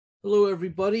Hello,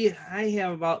 everybody. I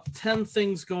have about 10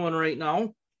 things going right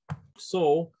now.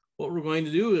 So what we're going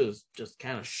to do is just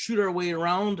kind of shoot our way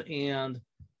around and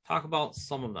talk about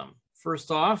some of them. First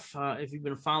off, if you've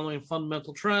been following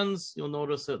fundamental trends, you'll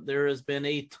notice that there has been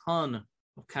a ton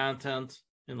of content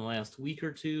in the last week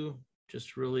or two.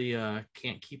 Just really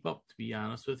can't keep up, to be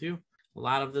honest with you. A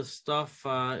lot of this stuff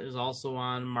is also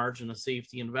on margin of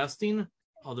safety investing,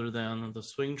 other than the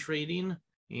swing trading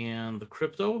and the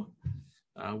crypto.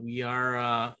 We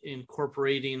are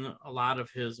incorporating a lot of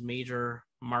his major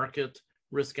market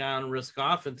risk on, risk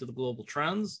off into the global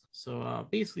trends. So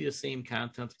basically the same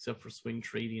content except for swing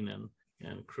trading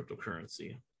and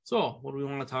cryptocurrency. So what do we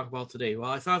want to talk about today?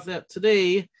 Well, I thought that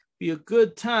today would be a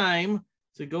good time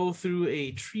to go through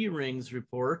a tree rings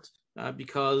report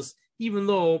because even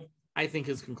though I think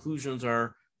his conclusions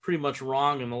are pretty much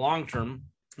wrong in the long term,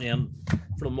 and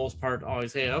for the most part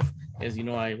always have, as you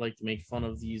know, I like to make fun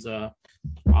of these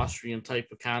Austrian type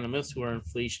economists who are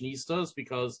inflationistas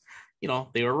because, you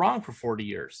know, they were wrong for 40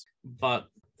 years, but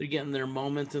they're getting their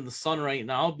moment in the sun right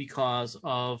now because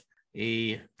of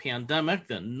a pandemic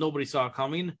that nobody saw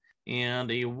coming and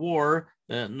a war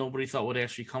that nobody thought would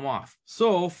actually come off.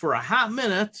 So for a hot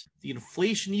minute, the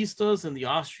inflationistas and the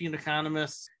Austrian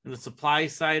economists and the supply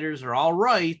siders are all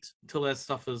right until that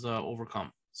stuff is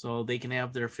overcome. So they can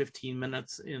have their 15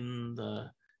 minutes in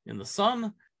the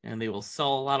sun, and they will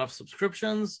sell a lot of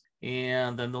subscriptions,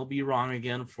 and then they'll be wrong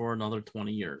again for another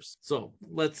 20 years. So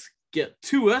let's get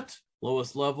to it.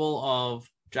 Lowest level of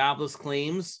jobless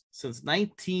claims since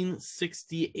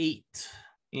 1968.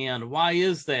 And why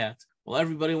is that? Well,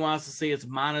 everybody wants to say it's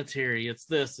monetary, it's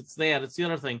this, it's that, it's the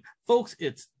other thing. Folks,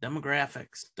 it's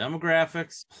demographics.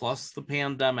 Demographics plus the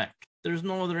pandemic. There's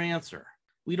no other answer.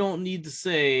 We don't need to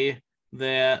say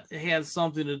that it had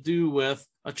something to do with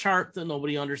a chart that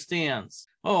nobody understands.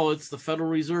 Oh, it's the Federal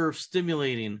Reserve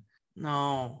stimulating.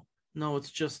 No, it's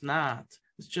just not.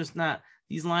 It's just not.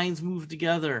 These lines move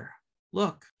together.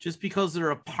 Look, just because they're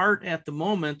apart at the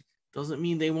moment doesn't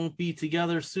mean they won't be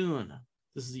together soon.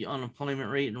 This is the unemployment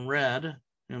rate in red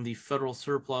and the federal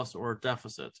surplus or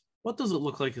deficit. What does it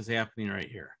look like is happening right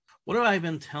here? What have I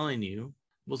been telling you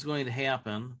was going to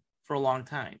happen for a long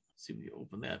time? Let's see if we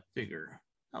open that bigger.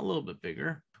 A little bit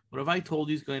bigger. What have I told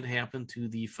you is going to happen to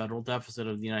the federal deficit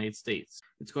of the United States?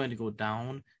 It's going to go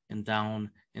down and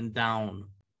down and down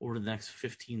over the next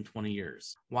 15, 20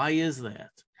 years. Why is that?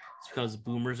 It's because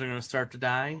boomers are going to start to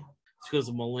die. It's because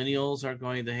the millennials are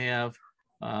going to have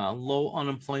low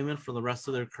unemployment for the rest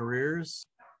of their careers.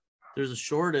 There's a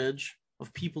shortage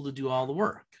of people to do all the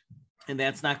work. And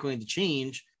that's not going to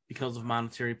change because of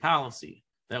monetary policy.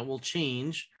 That will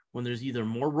change when there's either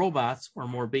more robots or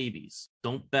more babies.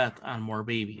 Don't bet on more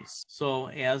babies. So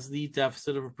as the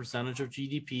deficit of a percentage of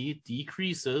GDP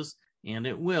decreases, and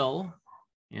it will,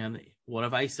 and what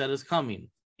have I said is coming?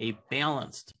 A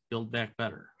balanced Build Back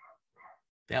Better.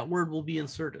 That word will be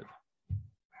inserted.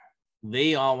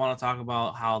 They all want to talk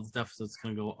about how the deficit's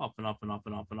going to go up and up and up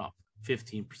and up and up.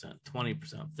 15%, 20%,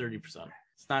 30%.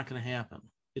 It's not going to happen.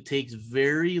 It takes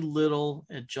very little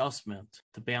adjustment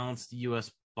to balance the U.S.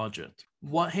 budget.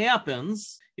 What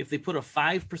happens if they put a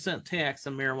 5% tax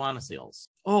on marijuana sales?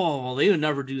 Oh, well, they would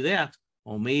never do that.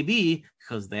 Well, maybe,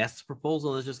 because that's the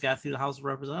proposal that just got through the House of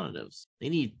Representatives. They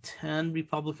need 10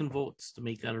 Republican votes to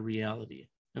make that a reality.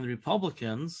 And the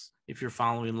Republicans, if you're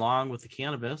following along with the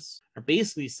cannabis, are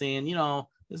basically saying, you know,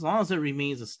 as long as it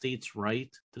remains a state's right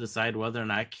to decide whether or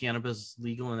not cannabis is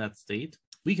legal in that state,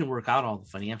 we can work out all the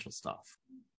financial stuff.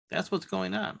 That's what's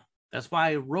going on. That's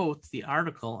why I wrote the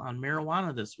article on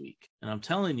marijuana this week. And I'm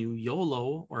telling you,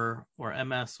 YOLO or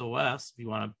MSOS, if you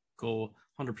want to go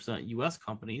 100% US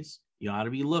companies, you ought to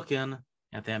be looking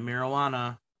at that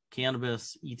marijuana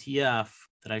cannabis ETF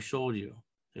that I showed you.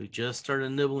 They just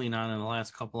started nibbling on in the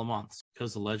last couple of months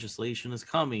because the legislation is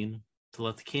coming to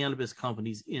let the cannabis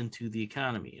companies into the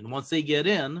economy. And once they get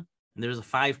in, and there's a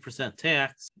 5%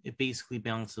 tax, it basically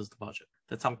balances the budget.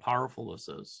 That's how powerful this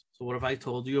is. So what have I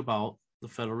told you about the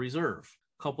Federal Reserve?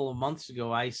 A couple of months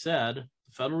ago, I said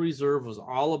the Federal Reserve was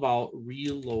all about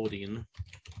reloading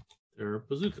their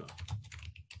bazooka.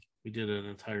 We did an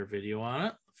entire video on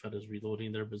it. The Fed is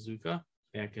reloading their bazooka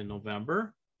back in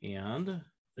November, and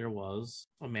there was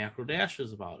a macro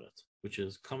dashes about it, which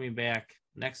is coming back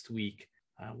next week.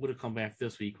 Would have come back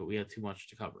this week, but we had too much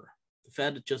to cover. The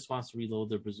Fed just wants to reload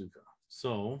their bazooka.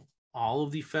 So all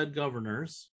of the Fed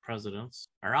governors, presidents,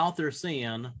 are out there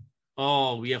saying,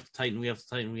 oh, we have to tighten, we have to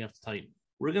tighten, we have to tighten.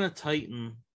 We're going to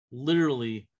tighten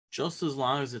literally just as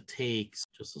long as it takes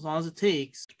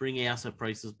to bring asset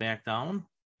prices back down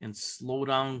and slow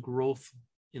down growth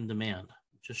in demand,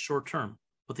 just short term.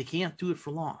 But they can't do it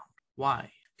for long. Why?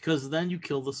 because then you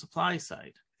kill the supply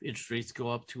side. If interest rates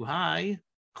go up too high,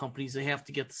 companies that have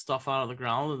to get the stuff out of the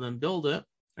ground and then build it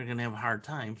are going to have a hard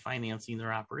time financing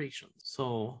their operations.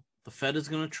 So the Fed is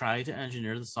going to try to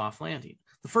engineer the soft landing.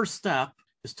 The first step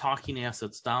is talking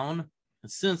assets down.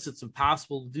 And since it's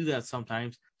impossible to do that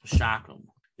sometimes, to shock them.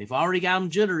 They've already got them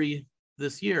jittery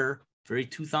this year, very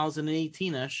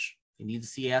 2018-ish. They need to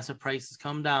see asset prices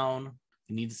come down.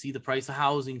 They need to see the price of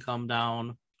housing come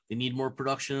down. They need more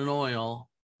production in oil.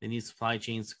 They need supply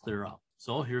chains to clear up.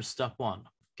 So here's step one.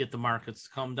 Get the markets to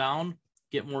come down,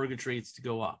 get mortgage rates to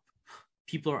go up.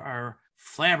 People are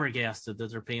flabbergasted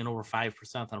that they're paying over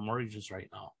 5% on mortgages right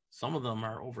now. Some of them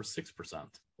are over 6%.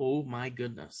 Oh my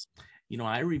goodness. You know,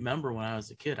 I remember when I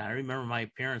was a kid, I remember my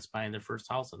parents buying their first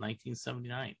house in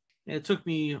 1979. And it took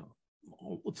me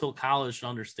until college to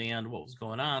understand what was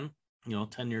going on,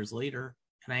 10 years later.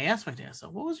 And I asked my dad, I said,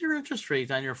 what was your interest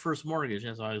rate on your first mortgage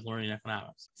as I was learning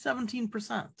economics?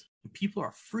 17%. And people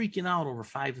are freaking out over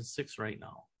 5 and 6 right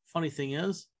now. Funny thing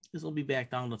is, this will be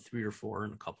back down to 3 or 4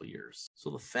 in a couple of years. So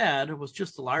the Fed was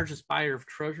just the largest buyer of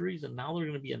treasuries, and now they're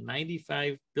going to be a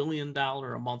 $95 billion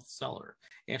a month seller.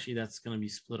 Actually, that's going to be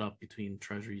split up between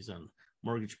treasuries and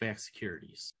mortgage-backed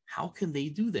securities. How can they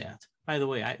do that? By the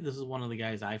way, this is one of the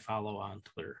guys I follow on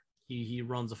Twitter. He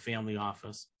runs a family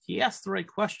office. He asks the right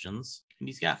questions, and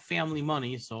he's got family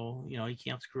money, so he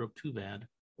can't screw up too bad.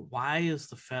 Why is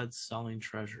the Fed selling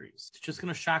treasuries? It's just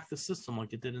going to shock the system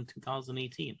like it did in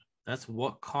 2018. That's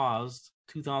what caused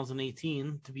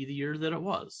 2018 to be the year that it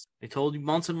was. I told you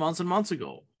months and months and months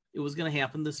ago it was going to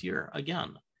happen this year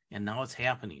again, and now it's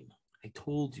happening. I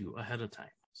told you ahead of time.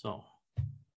 So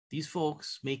these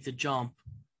folks make the jump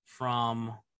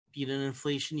from being an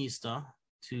inflationista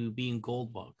to being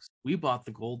gold bugs. We bought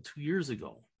the gold 2 years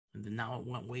ago, and then now it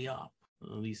went way up.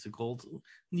 At least the gold,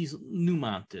 these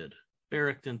Newmont did.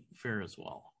 Barrick didn't fare as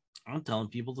well. I'm telling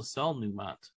people to sell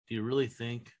Newmont. Do you really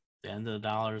think the end of the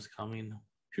dollar is coming?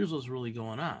 Here's what's really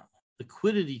going on.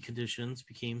 Liquidity conditions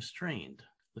became strained.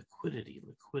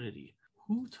 Liquidity.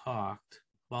 Who talked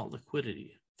about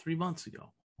liquidity 3 months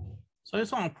ago? So I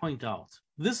just want to point out,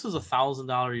 this is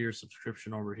 $1,000 a year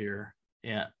subscription over here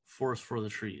at Forest for the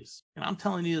Trees. And I'm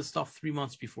telling you this stuff 3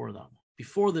 months before them.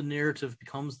 Before the narrative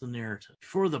becomes the narrative.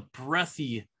 Before the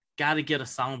breathy, got to get a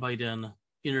soundbite in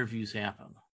interviews happen.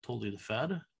 Told you the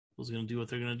Fed was going to do what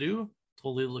they're going to do.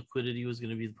 Told you liquidity was going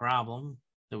to be the problem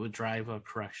that would drive a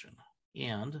correction.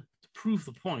 And to prove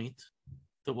the point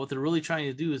that what they're really trying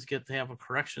to do is get to have a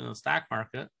correction in the stock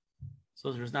market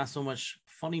so there's not so much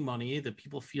funny money, that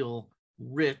people feel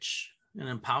rich and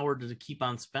empowered to keep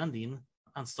on spending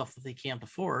on stuff that they can't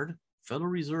afford. Federal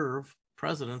Reserve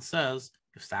president says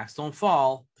if stocks don't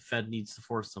fall, the Fed needs to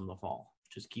force them to fall.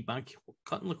 Just keep on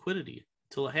cutting liquidity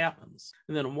until it happens.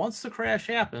 And then once the crash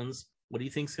happens, what do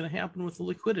you think is going to happen with the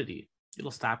liquidity?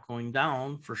 It'll stop going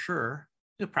down for sure.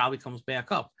 It probably comes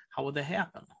back up. How would that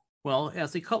happen? Well,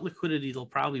 as they cut liquidity, they'll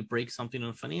probably break something in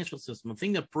the financial system. The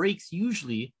thing that breaks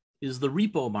usually is the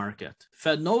repo market.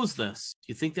 Fed knows this.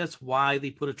 Do you think that's why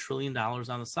they put $1 trillion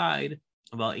on the side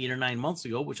about 8 or 9 months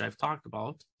ago, which I've talked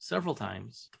about several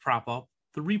times, to prop up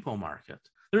the repo market?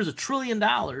 There's $1 trillion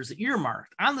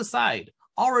earmarked on the side,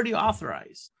 already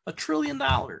authorized. $1 trillion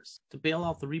to bail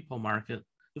out the repo market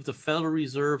if the Federal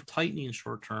Reserve tightening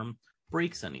short term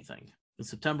breaks anything. In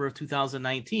September of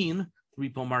 2019, the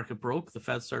repo market broke. The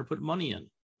Fed started putting money in.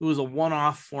 It was a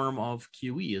one-off form of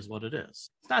QE is what it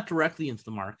is. It's not directly into the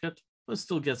market, but it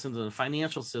still gets into the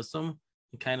financial system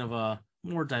in kind of a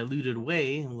more diluted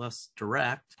way, less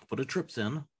direct, but it trips in.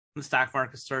 And the stock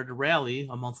market started to rally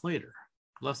a month later,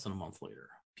 less than a month later.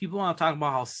 People want to talk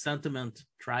about how sentiment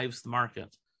drives the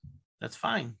market. That's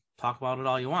fine. Talk about it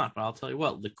all you want, but I'll tell you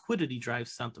what, liquidity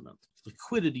drives sentiment.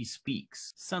 Liquidity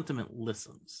speaks. Sentiment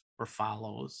listens or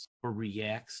follows or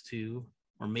reacts to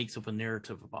or makes up a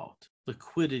narrative about.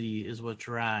 Liquidity is what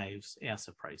drives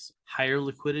asset prices. Higher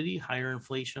liquidity, higher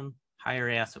inflation, higher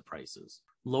asset prices.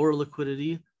 Lower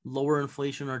liquidity, lower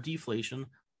inflation or deflation,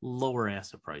 lower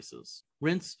asset prices.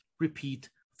 Rinse, repeat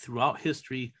throughout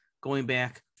history, going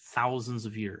back thousands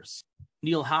of years.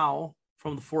 Neil Howe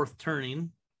from the Fourth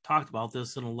Turning talked about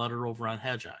this in a letter over on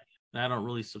Hedgeye. And I don't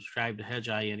really subscribe to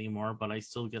Hedgeye anymore, but I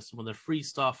still get some of their free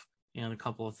stuff and a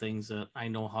couple of things that I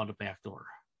know how to backdoor.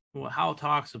 What Howe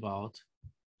talks about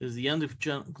is the end of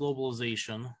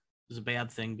globalization is a bad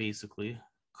thing, basically,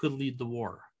 could lead to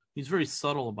war. He's very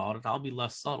subtle about it. I'll be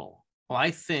less subtle. Well,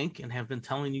 I think, and have been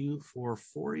telling you for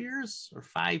 4 years or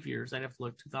 5 years, I'd have to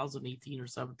look 2018 or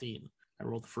 17. I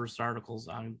wrote the first articles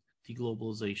on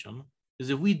deglobalization,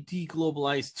 is if we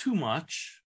deglobalize too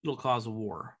much, it'll cause a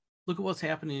war. Look at what's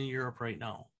happening in Europe right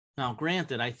now. Now,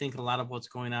 granted, I think a lot of what's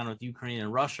going on with Ukraine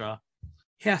and Russia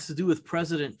has to do with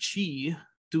President Xi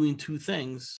doing two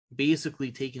things,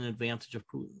 basically taking advantage of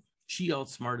Putin. Xi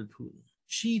outsmarted Putin.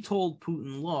 Xi told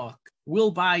Putin, look, we'll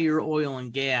buy your oil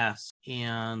and gas,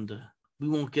 and we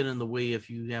won't get in the way if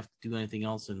you have to do anything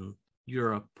else in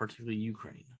Europe, particularly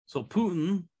Ukraine. So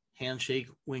Putin, handshake,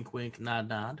 wink, wink, nod,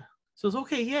 nod, says,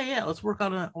 okay, yeah, let's work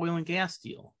out an oil and gas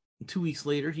deal. And 2 weeks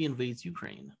later, he invades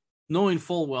Ukraine, knowing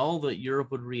full well that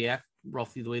Europe would react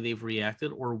roughly the way they've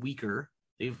reacted or weaker.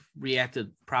 They've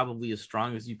reacted probably as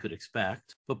strong as you could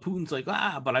expect. But Putin's like,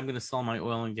 but I'm going to sell my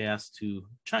oil and gas to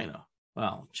China.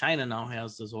 Well, China now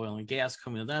has this oil and gas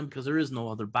coming to them because there is no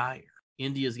other buyer.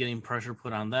 India is getting pressure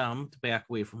put on them to back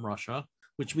away from Russia,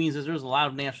 which means that there's a lot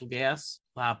of natural gas,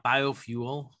 a lot of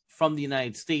biofuel from the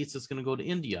United States that's going to go to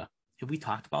India. Have we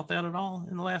talked about that at all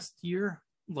in the last year?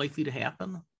 Likely to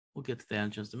happen? We'll get to that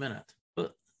in just a minute.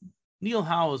 But Neil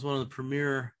Howe is one of the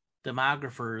premier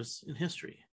demographers in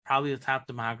history, probably the top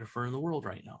demographer in the world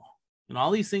right now. And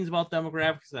all these things about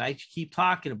demographics that I keep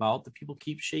talking about, that people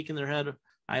keep shaking their head,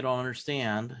 I don't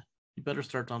understand. You better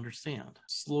start to understand.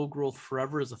 Slow growth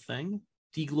forever is a thing.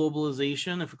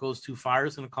 Deglobalization, if it goes too far,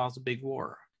 is going to cause a big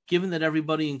war. Given that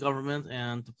everybody in government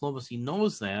and diplomacy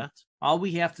knows that, all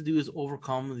we have to do is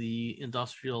overcome the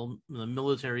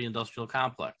military industrial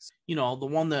complex. You know, the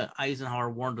one that Eisenhower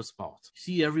warned us about.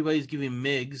 See, everybody's giving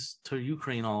MiGs to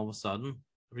Ukraine all of a sudden.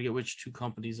 I forget which two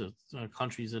countries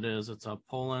it is. It's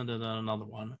Poland and then another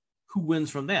one. Who wins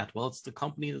from that? Well, it's the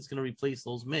company that's going to replace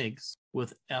those MiGs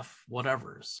with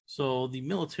F-whatevers. So the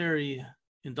military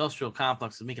industrial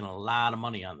complex is making a lot of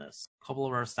money on this. A couple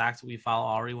of our stocks that we follow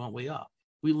already went way up.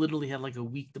 We literally had like a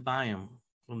week to buy them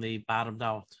when they bottomed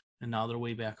out, and now they're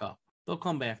way back up. They'll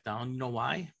come back down. You know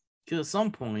why? Because at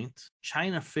some point,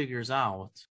 China figures out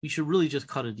we should really just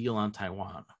cut a deal on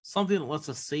Taiwan. Something that lets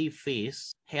us save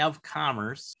face, have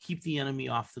commerce, keep the enemy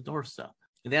off the doorstep.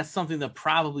 And that's something that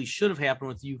probably should have happened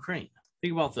with Ukraine.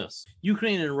 Think about this.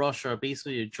 Ukraine and Russia are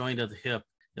basically joined at the hip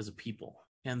as a people.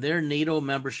 And their NATO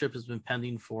membership has been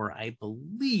pending for, I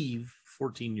believe,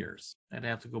 14 years. I'd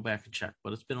have to go back and check,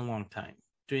 but it's been a long time.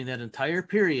 During that entire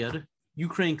period,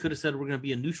 Ukraine could have said, we're going to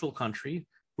be a neutral country.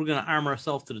 We're going to arm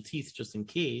ourselves to the teeth just in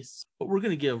case, but we're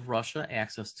going to give Russia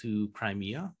access to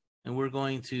Crimea, and we're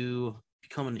going to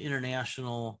become an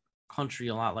international country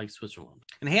a lot like Switzerland.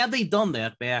 And had they done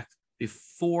that back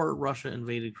before Russia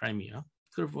invaded Crimea,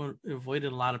 could have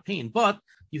avoided a lot of pain. But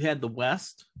you had the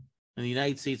West and the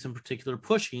United States in particular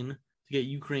pushing to get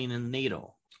Ukraine in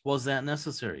NATO. Was that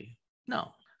necessary?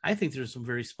 No. I think there's some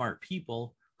very smart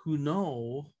people who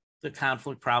know that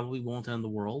conflict probably won't end the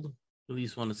world, at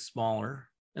least when it's smaller,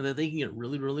 and that they can get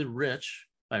really, really rich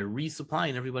by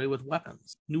resupplying everybody with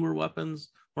weapons, newer weapons,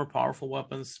 more powerful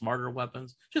weapons, smarter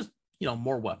weapons, just,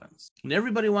 more weapons. And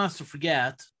everybody wants to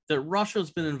forget that Russia's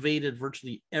been invaded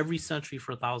virtually every century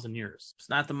for 1,000 years. It's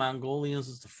not the Mongolians,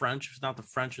 it's the French. If it's not the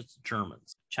French, it's the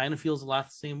Germans. China feels a lot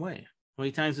the same way. How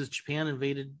many times has Japan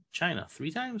invaded China? 3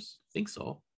 times? I think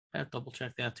so. I have to double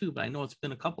check that too, but I know it's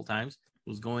been a couple times. It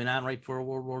was going on right before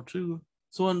World War II.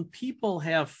 So when people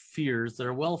have fears that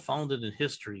are well-founded in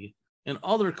history, and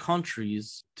other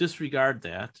countries disregard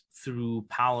that through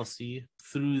policy,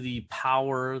 through the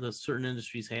power that certain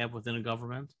industries have within a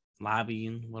government,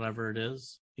 lobbying, whatever it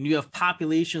is, and you have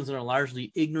populations that are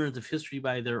largely ignorant of history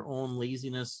by their own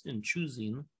laziness in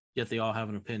choosing, yet they all have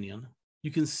an opinion,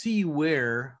 you can see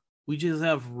where we just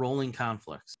have rolling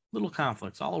conflicts, little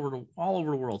conflicts all over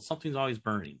the world. Something's always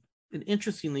burning. And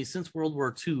interestingly, since World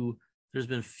War II, there's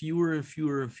been fewer and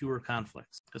fewer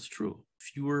conflicts. That's true.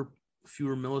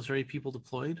 Fewer military people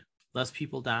deployed, less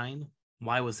people dying.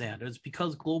 Why was that? It's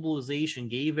because globalization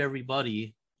gave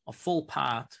everybody a full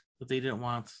pot that they didn't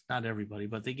want. Not everybody,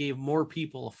 but they gave more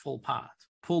people a full pot,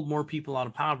 pulled more people out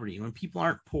of poverty. When people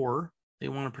aren't poor, they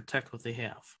want to protect what they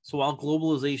have. So while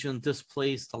globalization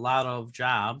displaced a lot of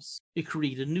jobs, it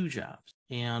created new jobs.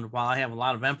 And while I have a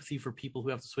lot of empathy for people who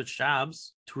have to switch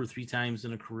jobs 2 or 3 times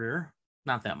in a career,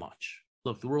 not that much.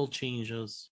 Look, the world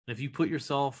changes. If you put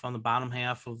yourself on the bottom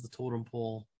half of the totem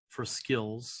pole for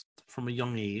skills from a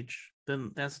young age,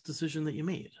 then that's a decision that you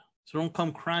made. So don't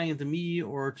come crying to me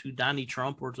or to Donnie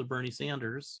Trump or to Bernie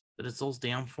Sanders that it's those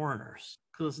damn foreigners,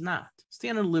 because it's not.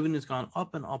 Standard of living has gone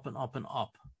up and up and up and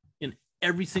up in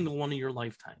every single one of your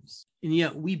lifetimes. And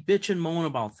yet we bitch and moan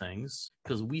about things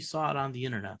because we saw it on the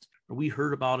internet or we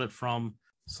heard about it from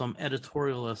some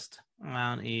editorialist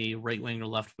on a right-wing or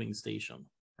left-wing station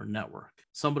or network,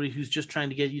 somebody who's just trying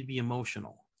to get you to be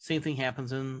emotional. Same thing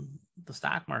happens in the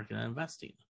stock market and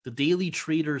investing. The daily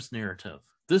traders narrative.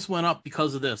 This went up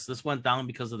because of this. This went down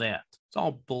because of that. It's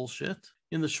all bullshit.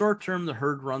 In the short term, the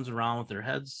herd runs around with their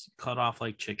heads cut off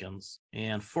like chickens,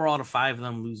 and 4 out of 5 of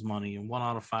them lose money, and 1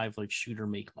 out of 5 like shoot or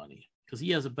make money because he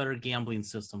has a better gambling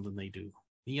system than they do.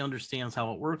 He understands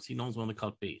how it works. He knows when to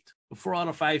cut bait. But 4 out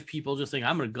of 5 people just think,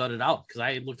 I'm going to gut it out because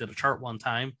I looked at a chart one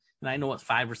time and I know what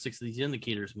 5 or 6 of these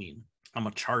indicators mean. I'm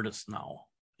a chartist now.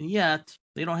 And yet,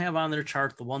 they don't have on their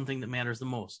chart the one thing that matters the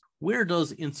most. Where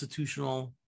does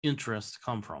institutional interest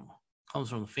come from? It comes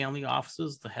from the family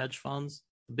offices, the hedge funds,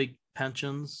 the big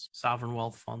pensions, sovereign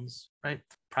wealth funds, right?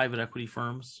 Private equity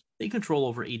firms. They control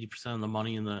over 80% of the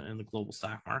money in the global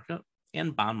stock market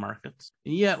and bond markets.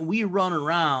 And yet we run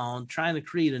around trying to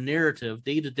create a narrative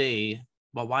day to day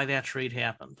about why that trade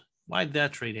happened. Why did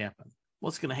that trade happen?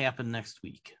 What's going to happen next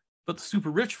week? But the super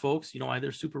rich folks, you know why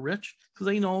they're super rich? Because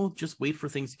they know just wait for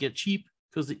things to get cheap,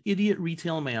 because the idiot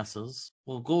retail masses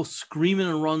will go screaming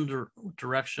and run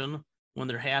direction when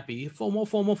they're happy. FOMO,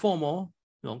 FOMO, FOMO.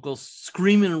 They'll go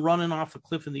screaming and running off the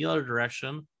cliff in the other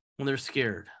direction when they're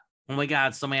scared. Oh my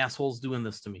God, some asshole's doing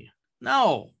this to me.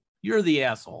 No, you're the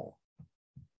asshole.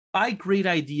 Buy great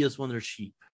ideas when they're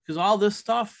cheap, because all this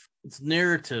stuff, it's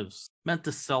narratives meant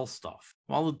to sell stuff.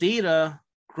 While the data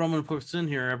Grumman puts in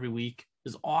here every week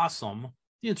is awesome,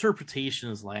 the interpretation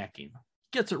is lacking.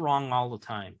 He gets it wrong all the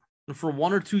time. And for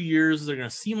 1 or 2 years, they're going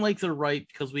to seem like they're right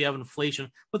because we have inflation,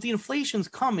 but the inflation's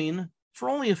coming for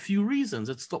only a few reasons.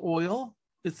 It's the oil,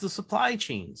 it's the supply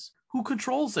chains. Who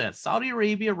controls that? Saudi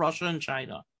Arabia, Russia, and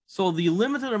China. So the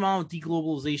limited amount of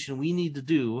deglobalization we need to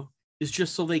do is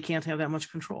just so they can't have that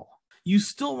much control. You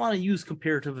still want to use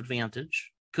comparative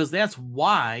advantage because that's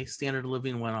why standard of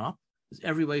living went up. Because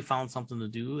everybody found something to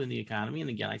do in the economy. And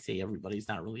again, I say everybody's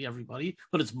not really everybody,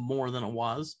 but it's more than it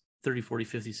was 30, 40,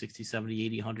 50, 60, 70,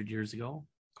 80, 100 years ago.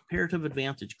 Comparative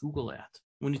advantage, Google that.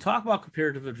 When you talk about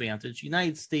comparative advantage,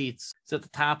 United States is at the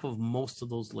top of most of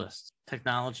those lists.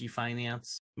 Technology,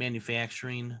 finance,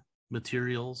 manufacturing,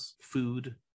 materials,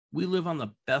 food. We live on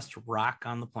the best rock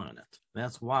on the planet.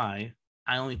 That's why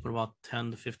I only put about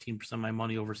 10 to 15% of my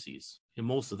money overseas. And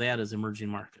most of that is emerging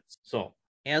markets. So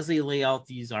as they lay out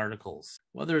these articles,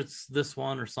 whether it's this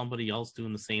one or somebody else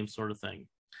doing the same sort of thing,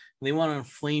 they want to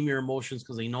inflame your emotions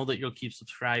because they know that you'll keep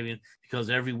subscribing because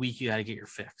every week you got to get your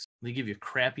fix. They give you a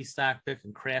crappy stock pick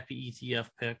and crappy ETF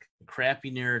pick, a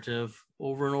crappy narrative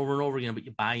over and over and over again, but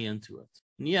you buy into it.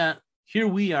 And yet, here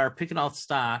we are picking out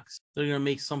stocks that are going to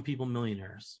make some people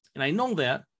millionaires. And I know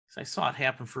that because I saw it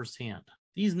happen firsthand.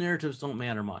 These narratives don't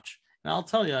matter much. And I'll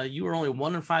tell you, you are only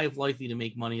 1 in 5 likely to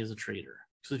make money as a trader.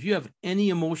 So if you have any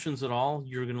emotions at all,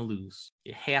 you're going to lose.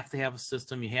 You have to have a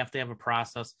system. You have to have a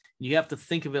process. You have to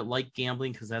think of it like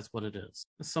gambling because that's what it is.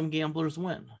 Some gamblers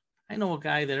win. I know a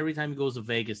guy that every time he goes to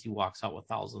Vegas, he walks out with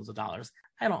thousands of dollars.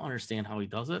 I don't understand how he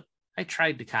does it. I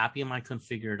tried to copy him. I couldn't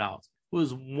figure it out. It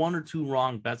was 1 or 2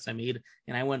 wrong bets I made,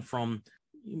 and I went from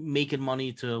making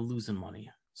money to losing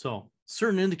money. So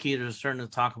certain indicators are starting to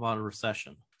talk about a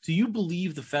recession. Do you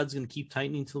believe the Fed's going to keep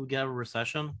tightening until we get a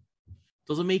recession?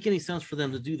 Doesn't make any sense for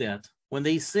them to do that when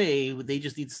they say they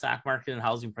just need stock market and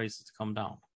housing prices to come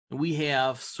down. And we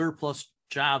have surplus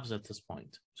jobs at this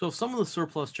point. So if some of the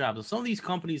surplus jobs, if some of these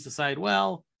companies decide,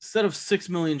 well, instead of 6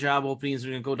 million job openings,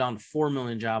 they're going to go down to 4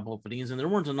 million job openings, and there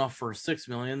weren't enough for 6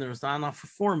 million, there's not enough for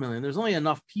 4 million, there's only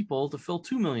enough people to fill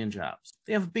 2 million jobs.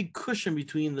 They have a big cushion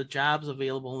between the jobs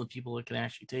available and the people that can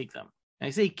actually take them. And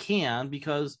I say can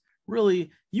because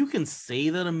really, you can say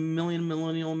that 1 million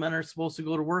millennial men are supposed to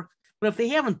go to work, but if they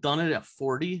haven't done it at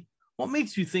 40, what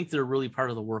makes you think they're really part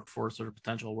of the workforce or the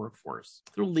potential workforce?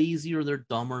 They're lazy or they're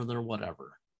dumb or they're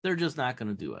whatever. They're just not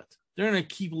going to do it. They're going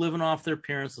to keep living off their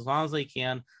parents as long as they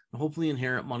can and hopefully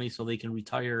inherit money so they can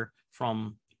retire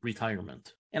from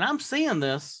retirement. And I'm saying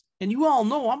this, and you all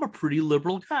know I'm a pretty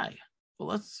liberal guy. But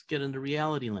let's get into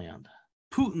reality land.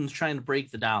 Putin's trying to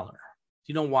break the dollar. Do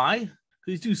you know why? Because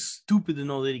he's too stupid to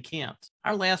know that he can't.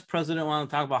 Our last president wanted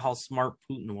to talk about how smart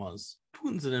Putin was.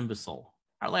 Putin's an imbecile.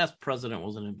 Our last president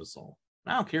was an imbecile.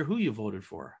 I don't care who you voted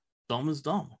for. Dumb is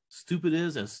dumb. Stupid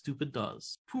is as stupid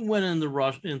does. Putin went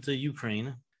into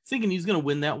Ukraine thinking he's going to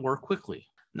win that war quickly.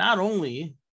 Not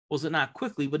only was it not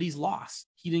quickly, but he's lost.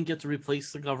 He didn't get to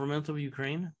replace the government of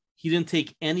Ukraine. He didn't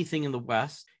take anything in the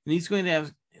West. And he's going to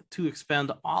have to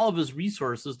expend all of his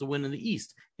resources to win in the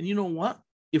East. And you know what?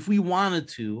 If we wanted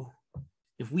to,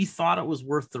 if we thought it was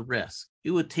worth the risk,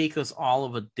 it would take us all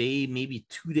of a day, maybe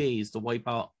 2 days to wipe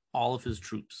out all of his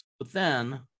troops. But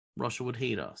then Russia would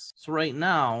hate us. So right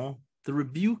now, the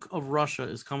rebuke of Russia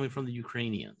is coming from the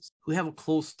Ukrainians who have a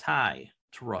close tie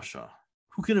to Russia,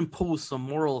 who can impose some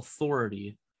moral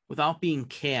authority without being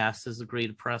cast as the great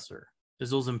oppressor,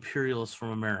 as those imperialists from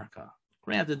America.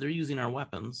 Granted, they're using our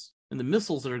weapons, and the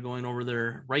missiles that are going over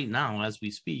there right now as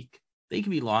we speak, they can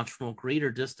be launched from a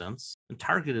greater distance and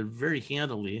targeted very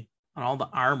handily on all the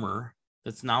armor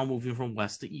that's now moving from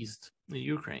west to east in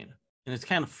Ukraine. And it's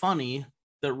kind of funny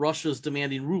that Russia's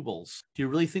demanding rubles. Do you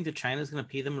really think that China is going to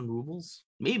pay them in rubles?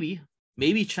 Maybe.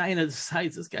 Maybe China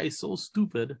decides this guy is so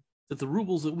stupid that the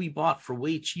rubles that we bought for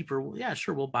way cheaper, well, yeah,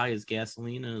 sure, we'll buy his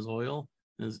gasoline and his oil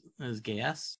and his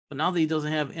gas. But now that he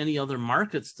doesn't have any other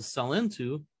markets to sell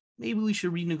into, maybe we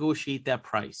should renegotiate that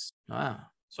price.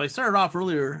 So I started off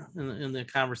earlier in the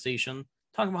conversation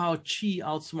talking about how Xi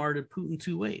outsmarted Putin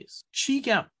two ways. Xi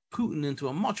got Putin into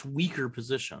a much weaker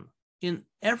position in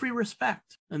every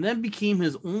respect, and then became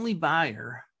his only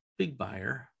buyer, big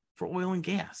buyer, for oil and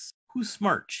gas. Who's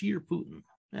smart, Xi or Putin?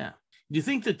 Yeah. Do you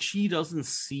think that Xi doesn't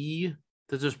see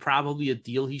that there's probably a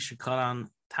deal he should cut on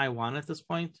Taiwan at this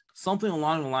point? Something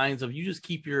along the lines of, you just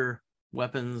keep your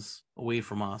weapons away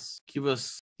from us, give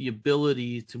us the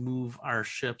ability to move our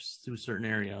ships through certain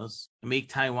areas, and make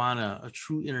Taiwan a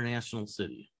true international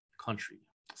country,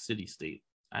 city-state.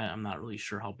 I'm not really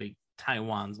sure how big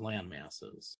Taiwan's landmass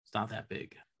is. It's not that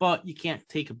big. But you can't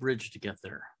take a bridge to get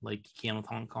there like you can with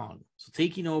Hong Kong. So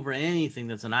taking over anything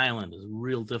that's an island is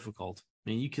real difficult. I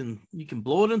mean, you can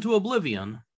blow it into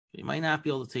oblivion, but you might not be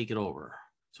able to take it over.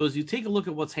 So as you take a look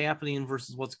at what's happening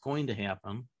versus what's going to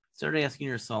happen, start asking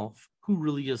yourself, who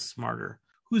really is smarter?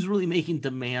 Who's really making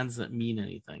demands that mean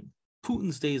anything?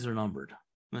 Putin's days are numbered.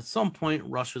 And at some point,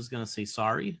 Russia's going to say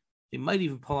sorry. They might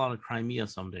even pull out of Crimea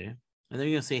someday. And they're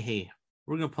going to say, hey,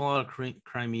 we're going to pull out of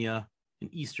Crimea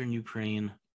and eastern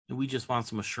Ukraine, and we just want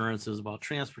some assurances about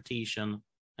transportation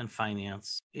and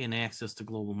finance and access to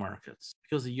global markets.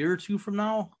 Because a year or two from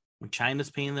now, when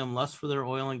China's paying them less for their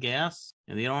oil and gas,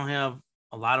 and they don't have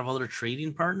a lot of other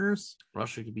trading partners,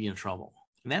 Russia could be in trouble.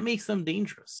 And that makes them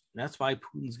dangerous. That's why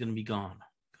Putin's going to be gone,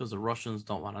 because the Russians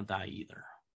don't want to die either,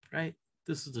 right?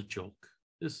 This is a joke.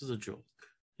 This is a joke.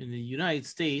 In the United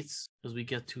States, as we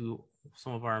get to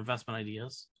some of our investment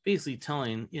ideas, basically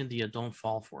telling India, don't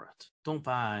fall for it. Don't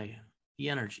buy the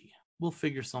energy. We'll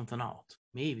figure something out.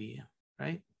 Maybe,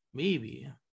 right?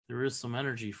 Maybe there is some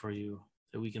energy for you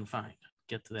that we can find.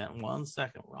 Get to that in 1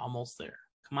 second. We're almost there.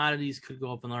 Commodities could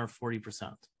go up another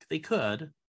 40%. They could,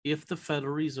 if the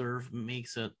Federal Reserve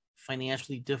makes it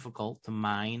financially difficult to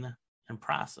mine and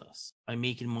process by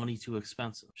making money too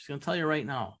expensive. I'm just going to tell you right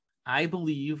now, I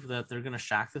believe that they're going to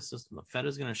shock the system. The Fed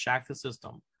is going to shock the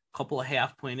system. A couple of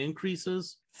half-point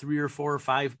increases, 3 or 4 or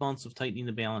 5 months of tightening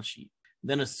the balance sheet.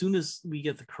 Then as soon as we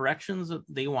get the corrections that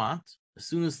they want, as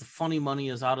soon as the funny money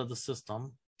is out of the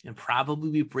system, and probably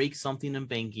we break something in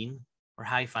banking or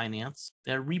high finance,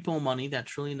 that repo money, that $1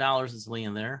 trillion is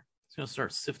laying there, it's going to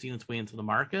start sifting its way into the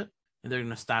market, and they're going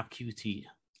to stop QT.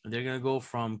 And they're going to go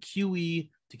from QE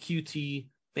to QT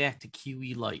back to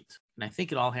QE light. And I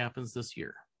think it all happens this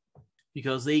year,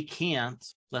 because they can't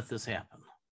let this happen.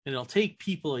 And it'll take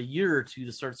people a year or two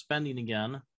to start spending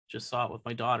again. Just saw it with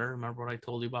my daughter. Remember what I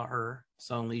told you about her?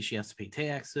 Suddenly she has to pay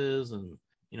taxes, and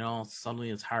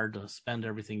suddenly it's hard to spend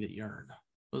everything that you earn.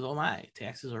 Because oh my,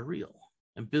 taxes are real.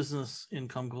 And business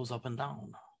income goes up and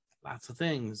down. Lots of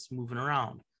things moving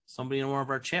around. Somebody in one of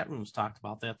our chat rooms talked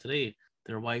about that today.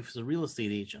 Their wife is a real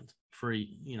estate agent. For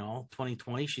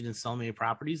 2020, she didn't sell many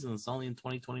properties, and then suddenly in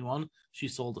 2021, she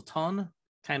sold a ton.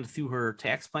 Kind of threw her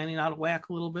tax planning out of whack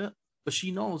a little bit. But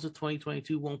she knows that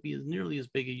 2022 won't be nearly as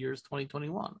big a year as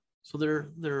 2021. So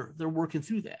they're working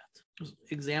through that. There's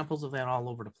examples of that all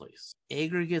over the place.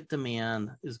 Aggregate demand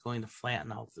is going to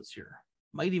flatten out this year.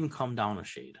 Might even come down a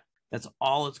shade. That's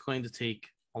all it's going to take,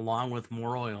 along with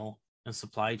more oil and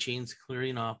supply chains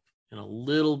clearing up and a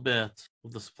little bit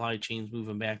of the supply chains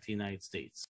moving back to the United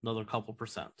States. Another couple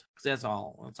percent. Because that's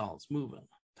all it's moving.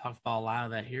 Talked about a lot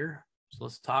of that here. So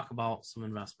let's talk about some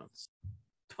investments.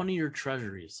 20-year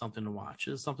treasury is something to watch.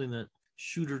 It's something that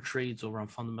Shooter trades over on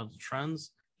fundamental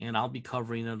trends, and I'll be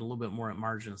covering it a little bit more at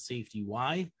margin of safety.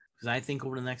 Why? Because I think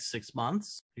over the next 6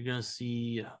 months, you're going to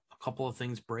see a couple of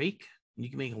things break. And you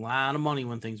can make a lot of money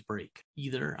when things break,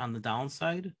 either on the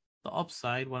downside, the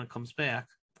upside when it comes back,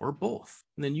 or both.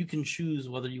 And then you can choose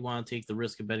whether you want to take the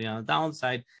risk of betting on the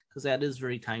downside, because that is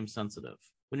very time sensitive.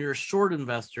 When you're a short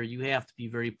investor, you have to be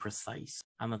very precise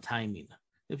on the timing.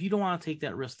 If you don't want to take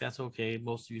that risk, that's okay.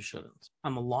 Most of you shouldn't.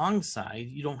 On the long side,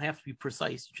 you don't have to be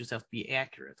precise. You just have to be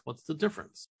accurate. What's the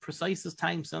difference? Precise is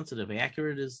time sensitive.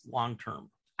 Accurate is long term.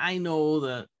 I know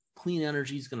that clean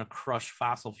energy is going to crush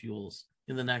fossil fuels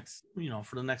in the next,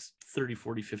 for the next 30,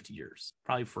 40, 50 years,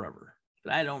 probably forever.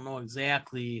 But I don't know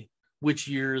exactly which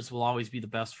years will always be the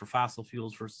best for fossil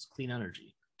fuels versus clean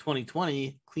energy.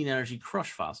 2020, clean energy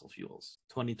crushed fossil fuels.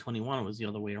 2021 was the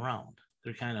other way around.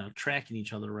 They're kind of tracking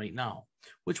each other right now.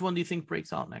 Which one do you think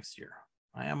breaks out next year?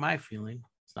 My feeling,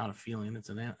 It's not a feeling, it's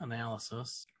an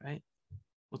analysis, right?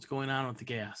 What's going on with the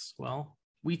gas? Well,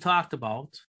 we talked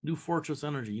about New Fortress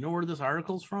Energy. You know where this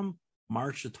article's from?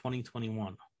 March of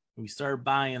 2021. We started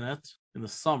buying it in the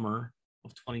summer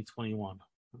of 2021.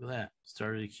 Look at that.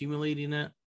 Started accumulating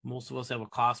it. Most of us have a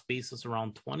cost basis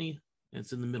around 20.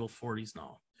 It's in the middle 40s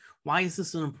now. Why is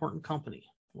this an important company?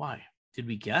 Why? Did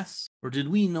we guess? Or did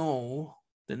we know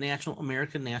that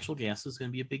American natural gas is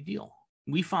going to be a big deal?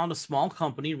 We found a small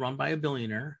company run by a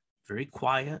billionaire, very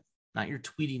quiet, not your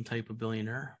tweeting type of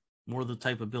billionaire, more the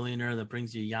type of billionaire that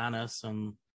brings you Giannis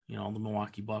and, the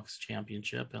Milwaukee Bucks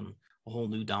championship and a whole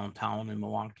new downtown in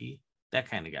Milwaukee. That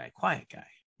kind of guy, quiet guy.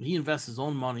 He invests his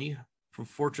own money from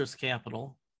Fortress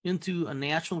Capital into a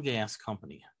natural gas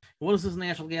company. What does this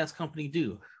natural gas company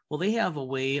do? Well, they have a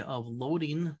way of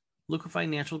loading liquefied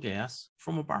natural gas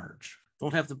from a barge.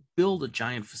 Don't have to build a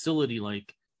giant facility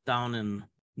like down in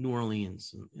New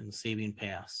Orleans in Sabine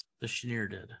Pass, the Cheniere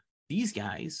did. These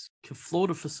guys can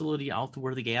float a facility out to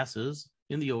where the gas is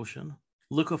in the ocean,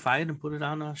 liquefy it, and put it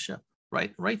on a ship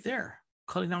right there,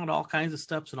 cutting out all kinds of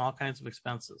steps and all kinds of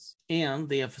expenses. And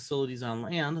they have facilities on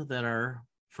land that are,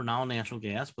 for now, natural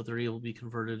gas, but they're able to be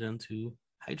converted into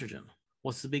hydrogen.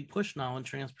 What's the big push now in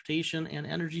transportation and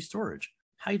energy storage?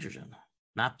 Hydrogen.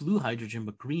 Not blue hydrogen,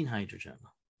 but green hydrogen.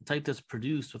 The type that's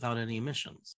produced without any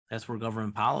emissions. That's where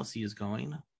government policy is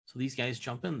going. So these guys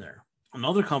jump in there.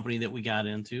 Another company that we got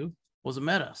into was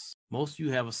Ametis. Most of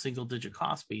you have a single-digit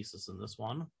cost basis in this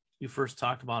one. We first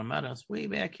talked about Ametis way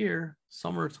back here,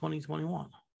 summer of 2021.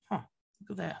 Look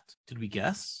at that. Did we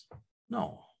guess?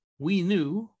 No. We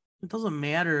knew. It doesn't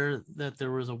matter that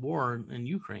there was a war in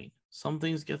Ukraine. Some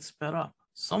things get sped up.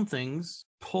 Some things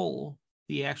pull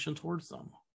the action towards them.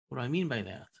 What do I mean by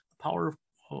that? The power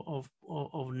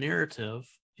of narrative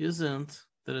isn't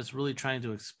that it's really trying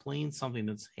to explain something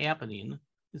that's happening.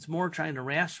 It's more trying to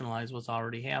rationalize what's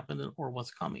already happened or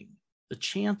what's coming. The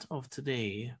chant of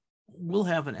today will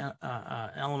have an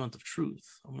element of truth,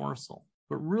 a morsel.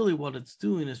 But really what it's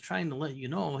doing is trying to let you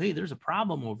know, hey, there's a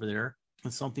problem over there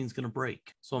and something's going to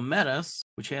break. So Ametis,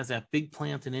 which has that big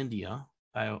plant in India,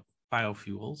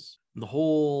 biofuels, the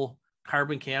whole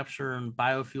carbon capture and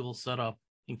biofuel setup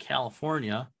in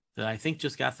California, that I think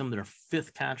just got them their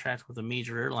 5th contract with a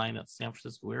major airline at San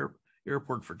Francisco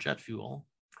Airport for jet fuel,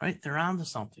 right? They're onto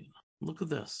something. Look at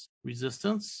this.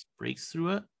 Resistance, breaks through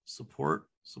it, support.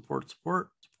 Look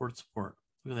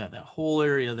at that whole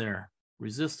area there.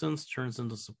 Resistance turns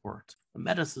into support. The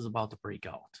Ametis is about to break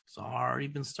out. It's already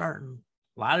been starting.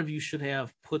 A lot of you should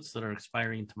have puts that are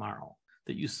expiring tomorrow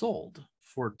that you sold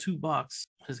for $2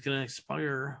 is going to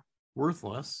expire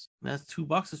worthless. That's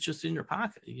 $2 is just in your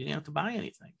pocket. You didn't have to buy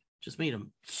anything. Just made a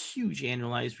huge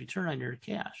annualized return on your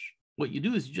cash. What you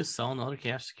do is you just sell another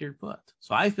cash secured put.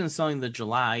 So I've been selling the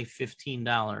July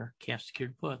 $15 cash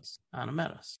secured puts on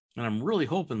Ametis. And I'm really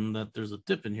hoping that there's a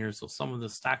dip in here so some of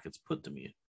this stock gets put to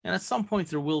me. And at some point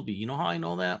there will be. You know how I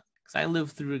know that? Because I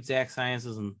lived through Exact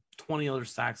Sciences and 20 other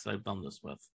stocks that I've done this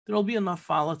with. There'll be enough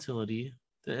volatility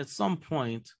that at some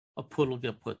point a put will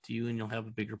get put to you and you'll have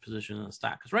a bigger position in the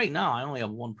stock. Because right now I only have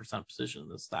 1% position in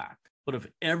the stock. But if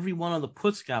every one of the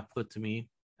puts got put to me,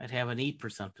 I'd have an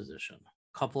 8% position.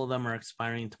 A couple of them are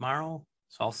expiring tomorrow,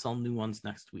 so I'll sell new ones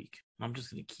next week. I'm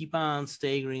just going to keep on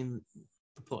staggering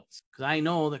the puts because I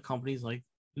know that companies like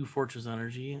New Fortress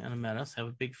Energy and Ametis have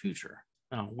a big future.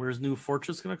 Now, where's New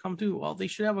Fortress going to come to? Well, they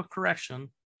should have a correction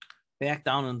back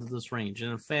down into this range.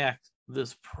 And in fact,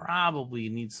 this probably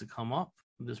needs to come up.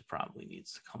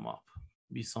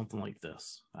 Be something like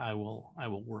this. I will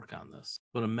work on this.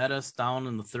 But Ametis down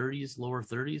in the 30s, lower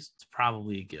 30s, it's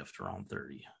probably a gift around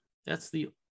 30. That's the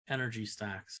energy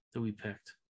stocks that we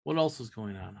picked. What else is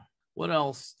going on? What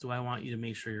else do I want you to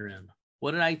make sure you're in?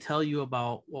 What did I tell you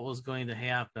about what was going to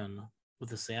happen with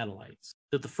the satellites?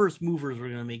 That the first movers were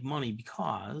going to make money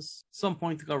because at some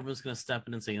point the government's going to step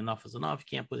in and say enough is enough.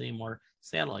 You can't put any more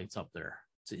satellites up there.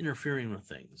 It's interfering with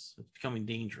things. It's becoming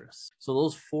dangerous. So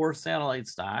those 4 satellite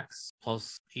stocks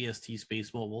plus AST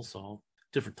Space Mobile, so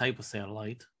different type of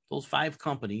satellite, those 5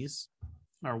 companies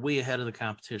are way ahead of the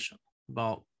competition.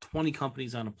 About 20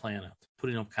 companies on the planet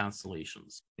putting up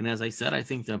constellations. And as I said, I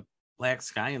think that Black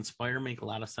Sky and Spire make a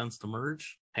lot of sense to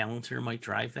merge. Palantir might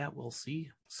drive that. We'll see.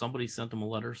 Somebody sent them a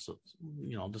letter,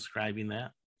 describing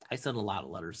that. I send a lot of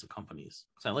letters to companies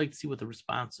because I like to see what the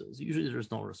response is. Usually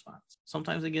there's no response.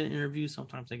 Sometimes I get an interview.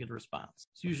 Sometimes I get a response.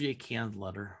 It's usually a canned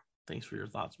letter. Thanks for your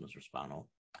thoughts, Mr. Spano.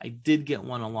 I did get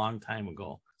one a long time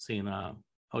ago saying,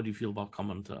 how do you feel about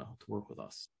coming to work with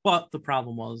us? But the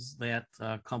problem was that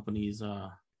company's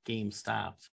game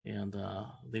stopped and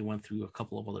they went through a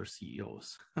couple of other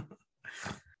CEOs.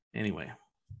 Anyway,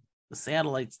 The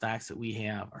satellite stocks that we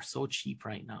have are so cheap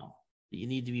right now that you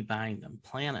need to be buying them.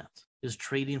 Planet is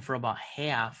trading for about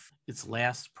half its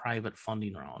last private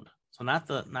funding round. So not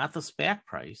the SPAC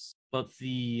price, but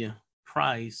the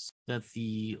price that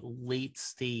the late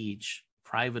stage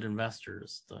private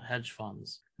investors, the hedge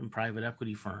funds and private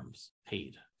equity firms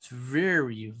paid. It's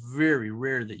very, very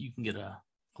rare that you can get a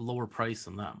lower price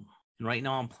than them. And right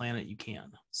now on Planet, you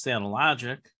can.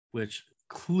 Satellogic, which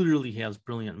clearly has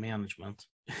brilliant management,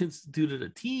 instituted a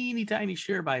teeny tiny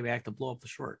share buyback to blow up the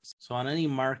shorts. So on any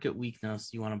market weakness,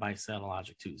 you want to buy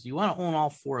Satellogic too. So you want to own all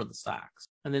four of the stocks.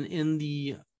 And then in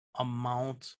the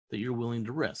amount that you're willing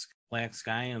to risk. Black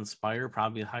Sky and Spire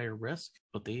probably a higher risk,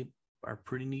 but they are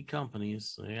pretty neat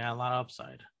companies. So they got a lot of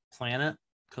upside. Planet,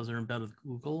 because they're in bed with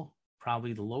Google,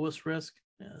 probably the lowest risk.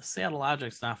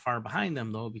 Satellogic's not far behind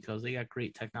them though, because they got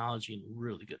great technology and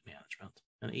really good management.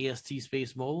 And AST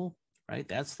Space Mobile, right?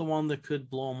 That's the one that could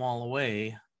blow them all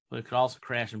away, but it could also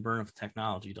crash and burn if the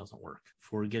technology doesn't work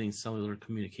for getting cellular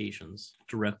communications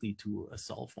directly to a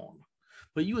cell phone.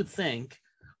 But you would think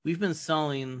we've been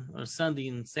sending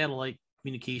satellite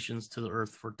communications to the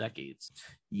Earth for decades.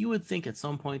 You would think at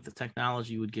some point the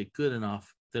technology would get good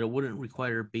enough that it wouldn't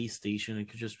require a base station. It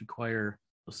could just require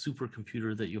a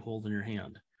supercomputer that you hold in your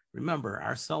hand. Remember,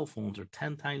 our cell phones are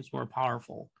 10 times more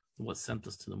powerful than what sent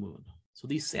us to the moon. So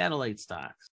these satellite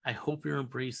stocks, I hope you're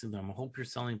embracing them. I hope you're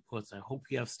selling puts. I hope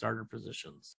you have starter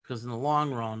positions, because in the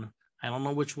long run, I don't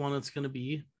know which one it's going to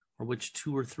be or which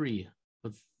 2 or 3,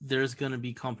 but there's going to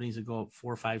be companies that go up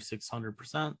 4, 5,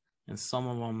 600%, and some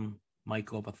of them might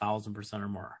go up 1,000% or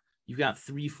more. You've got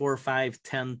 3, 4, 5,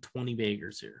 10, 20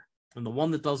 baggers here. And the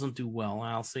one that doesn't do well,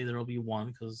 and I'll say there'll be one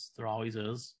because there always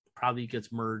is, probably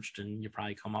gets merged and you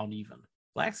probably come out even.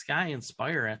 Black Sky and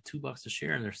Spire at $2 a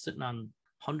share, and they're sitting on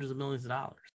hundreds of millions of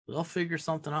dollars. They'll figure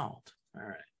something out. All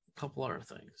right, a couple other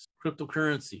things.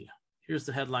 Cryptocurrency. Here's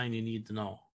the headline you need to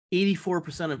know.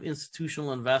 84% of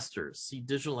institutional investors see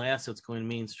digital assets going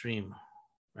mainstream,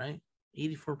 right?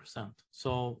 84%.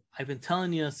 So I've been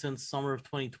telling you since summer of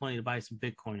 2020 to buy some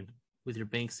Bitcoin with your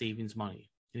bank savings money.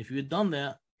 And if you had done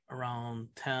that around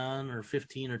 10 or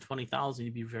 15 or 20,000,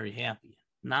 you'd be very happy.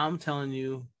 Now I'm telling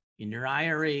you, in your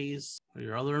IRAs or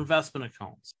your other investment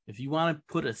accounts, if you want to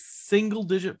put a single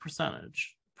digit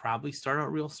percentage, probably start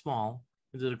out real small,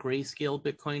 into the Grayscale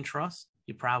Bitcoin Trust,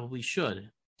 you probably should.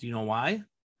 Do you know why?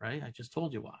 Right? I just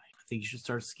told you why. I think you should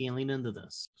start scaling into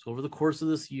this. So over the course of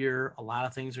this year, a lot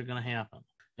of things are going to happen.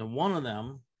 And one of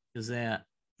them is that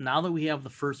now that we have the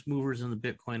first movers in the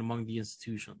Bitcoin among the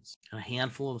institutions, and a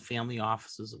handful of the family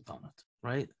offices have done it,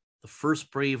 right? The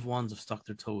first brave ones have stuck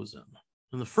their toes in.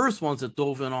 And the first ones that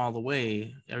dove in all the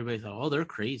way, everybody thought, oh, they're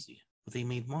crazy, but they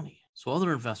made money. So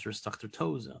other investors stuck their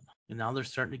toes in, and now they're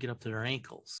starting to get up to their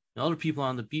ankles. And other people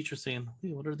on the beach are saying, hey,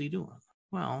 what are they doing?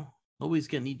 Well, nobody's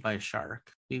getting eaten by a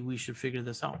shark. Maybe we should figure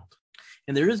this out.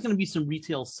 And there is going to be some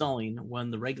retail selling when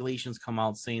the regulations come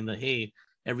out saying that, hey,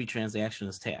 every transaction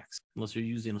is taxed unless you're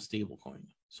using a stable coin.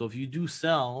 So if you do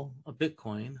sell a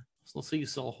Bitcoin, so let's say you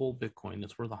sell a whole Bitcoin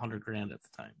that's worth 100 grand at the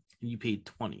time, and you paid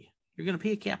 20, you're going to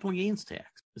pay a capital gains tax.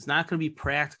 It's not going to be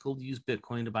practical to use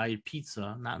Bitcoin to buy your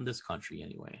pizza, not in this country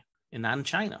anyway, and not in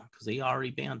China because they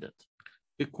already banned it.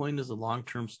 Bitcoin is a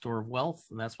long-term store of wealth,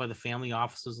 and that's why the family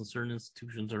offices and certain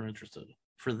institutions are interested.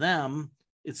 For them,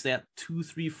 it's that 2,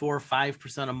 3, 4,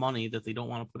 5% of money that they don't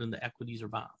want to put into equities or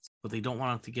bonds, but they don't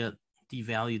want it to get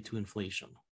devalued to inflation.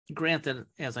 Granted,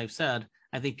 as I've said,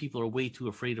 I think people are way too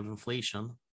afraid of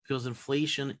inflation because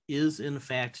inflation is in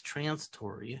fact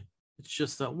transitory. It's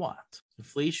just that what?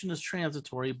 Inflation is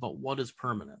transitory, but what is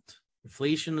permanent?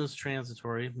 Inflation is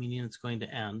transitory, meaning it's going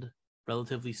to end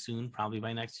relatively soon, probably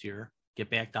by next year, get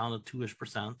back down to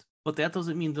 2-ish%. But that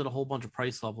doesn't mean that a whole bunch of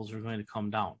price levels are going to come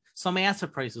down. Some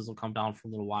asset prices will come down for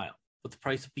a little while, but the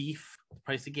price of beef, the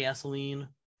price of gasoline,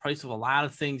 price of a lot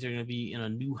of things are going to be in a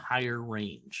new higher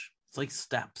range. It's like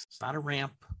steps. It's not a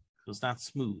ramp. It's not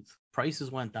smooth. Prices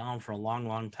went down for a long,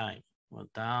 long time.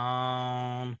 Went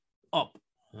down, up.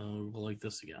 We'll go like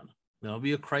this again. There'll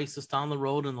be a crisis down the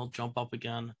road and they'll jump up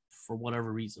again for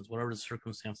whatever reasons, whatever the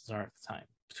circumstances are at the time.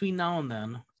 Between now and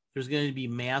then, there's going to be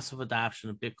massive adoption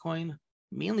of Bitcoin,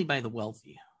 mainly by the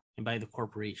wealthy and by the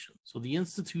corporation. So the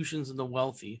institutions and the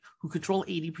wealthy who control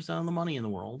 80% of the money in the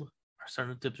world are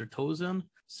starting to dip their toes in.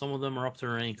 Some of them are up to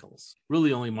their ankles.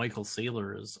 Really only Michael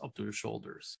Saylor is up to his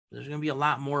shoulders. There's going to be a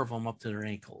lot more of them up to their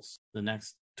ankles the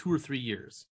next 2 or 3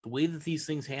 years. The way that these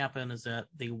things happen is that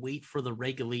they wait for the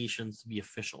regulations to be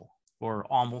official or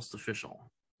almost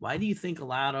official. Why do you think a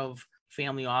lot of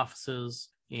family offices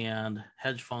and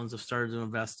hedge funds have started to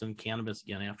invest in cannabis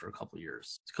again after a couple of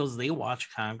years? It's because they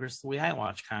watch Congress the way I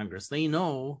watch Congress. They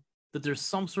know that there's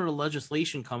some sort of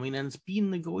legislation coming and it's being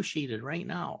negotiated right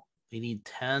now. They need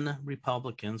 10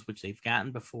 Republicans, which they've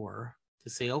gotten before, to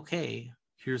say, okay,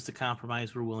 here's the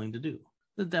compromise we're willing to do.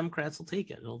 The Democrats will take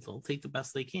it. They'll take the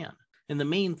best they can. And the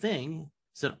main thing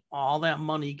is that all that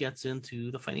money gets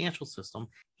into the financial system,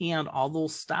 and all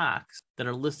those stocks that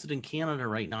are listed in Canada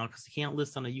right now, because they can't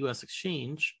list on a U.S.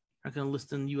 exchange, are going to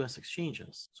list in U.S.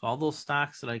 exchanges. So all those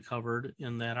stocks that I covered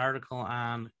in that article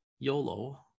on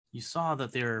YOLO, you saw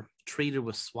that they're traded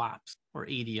with swaps or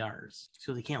ADRs.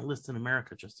 So they can't list in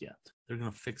America just yet. They're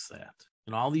going to fix that.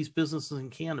 And all these businesses in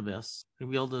cannabis are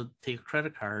going to be able to take a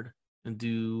credit card and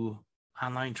do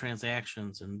online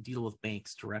transactions and deal with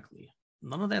banks directly.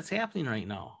 None of that's happening right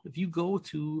now. If you go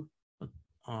to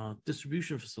a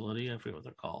distribution facility, I forget what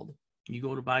they're called, you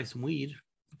go to buy some weed,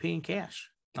 you pay in cash.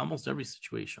 Almost every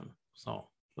situation. So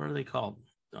what are they called?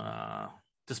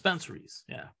 Dispensaries.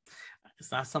 Yeah.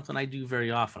 It's not something I do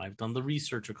very often. I've done the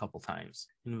research a couple times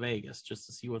in Vegas just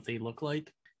to see what they look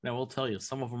like. And I will tell you,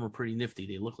 some of them are pretty nifty.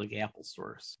 They look like Apple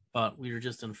stores. But we were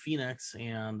just in Phoenix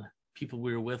and people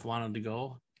we were with wanted to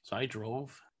go. So I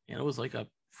drove, and it was like a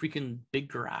freaking big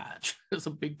garage. It was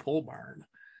a big pole barn,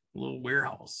 a little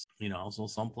warehouse, so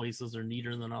some places are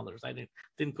neater than others. I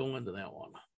didn't go into that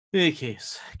one. In any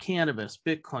case, cannabis,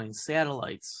 Bitcoin,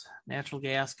 satellites, natural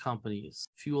gas companies,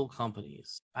 fuel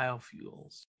companies,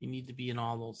 biofuels. You need to be in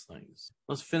all those things.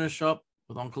 Let's finish up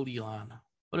with Uncle Elon.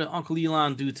 What did Uncle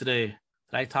Elon do today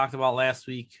that I talked about last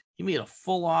week? He made a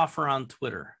full offer on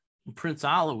Twitter. And Prince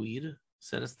Alaweed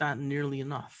said it's not nearly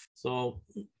enough. So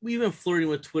we've been flirting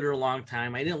with Twitter a long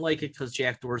time. I didn't like it because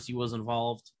Jack Dorsey was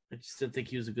involved. I just didn't think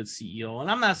he was a good CEO.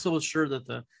 And I'm not so sure that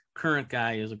the current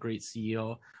guy is a great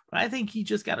CEO, but I think he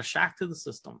just got a shock to the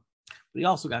system. But he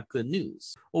also got good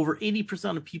news. Over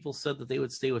 80% of people said that they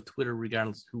would stay with Twitter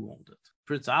regardless of who owned it.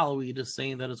 Prince Alaweed is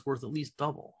saying that it's worth at least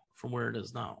double from where it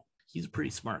is now. He's a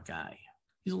pretty smart guy.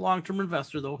 He's a long-term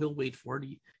investor, though. He'll wait for it.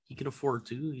 He can afford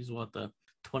to. He's the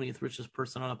 20th richest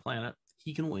person on the planet.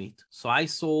 He can wait. So I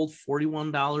sold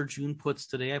 $41 June puts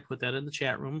today. I put that in the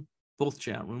chat room, both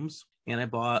chat rooms, and I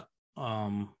bought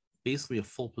basically a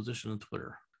full position in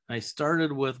Twitter. I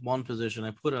started with one position.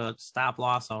 I put a stop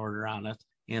loss order on it,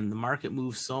 and the market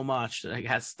moved so much that I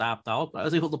got stopped out, but I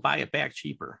was able to buy it back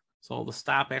cheaper. So the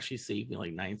stop actually saved me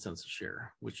like 9 cents a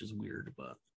share, which is weird.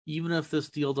 But even if this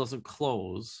deal doesn't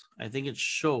close, I think it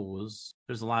shows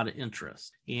there's a lot of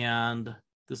interest. And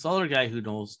this other guy who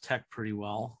knows tech pretty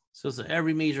well says that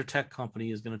every major tech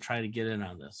company is going to try to get in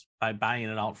on this by buying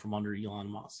it out from under Elon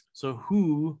Musk. So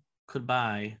who could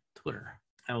buy Twitter?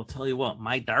 I will tell you what,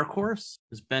 my dark horse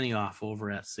is Benioff over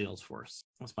at Salesforce.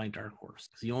 That's my dark horse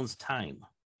because he owns time,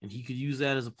 and he could use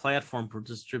that as a platform for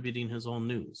distributing his own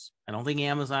news. I don't think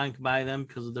Amazon can buy them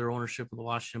because of their ownership of the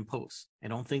Washington Post. I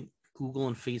don't think Google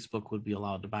and Facebook would be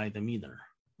allowed to buy them either.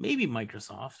 Maybe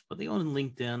Microsoft, but they own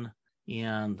LinkedIn,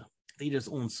 and they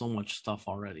just own so much stuff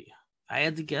already. I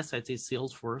had to guess, I'd say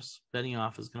Salesforce,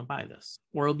 Benioff is going to buy this.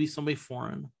 Or it'll be somebody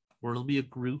foreign, or it'll be a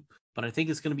group, but I think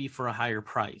it's going to be for a higher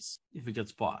price if it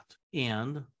gets bought.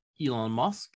 And Elon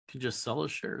Musk can just sell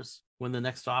his shares when the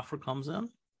next offer comes in,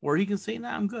 or he can say,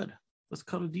 nah, I'm good. Let's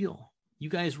cut a deal. You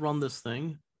guys run this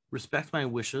thing, respect my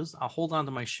wishes. I'll hold on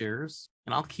to my shares,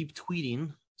 and I'll keep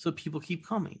tweeting so people keep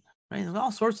coming. Right? There's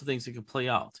all sorts of things that could play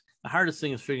out. The hardest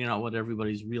thing is figuring out what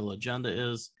everybody's real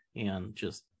agenda is and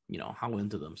just, how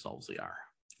into themselves they are,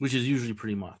 which is usually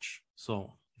pretty much.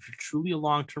 So if you're truly a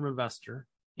long-term investor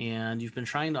and you've been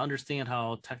trying to understand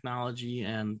how technology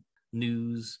and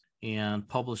news and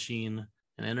publishing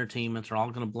and entertainment are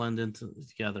all going to blend into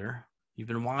together, you've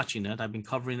been watching it. I've been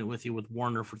covering it with you with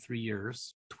Warner for 3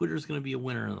 years. Twitter is going to be a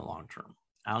winner in the long term.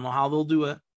 I don't know how they'll do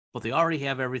it, but they already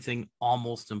have everything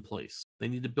almost in place. They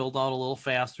need to build out a little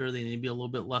faster. They need to be a little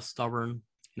bit less stubborn.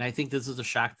 And I think this is a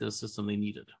shock to the system they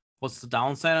needed. What's the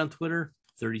downside on Twitter?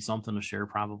 30-something a share,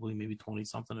 probably, maybe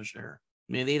 20-something a share.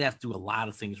 I mean, they'd have to do a lot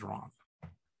of things wrong.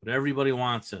 But everybody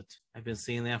wants it. I've been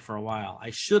saying that for a while.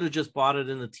 I should have just bought it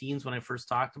in the teens when I first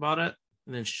talked about it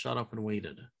and then shut up and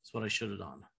waited. That's what I should have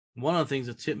done. One of the things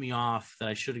that tipped me off that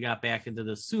I should have got back into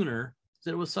this sooner is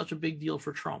that it was such a big deal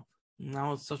for Trump.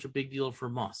 Now it's such a big deal for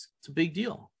Musk. It's a big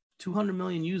deal. 200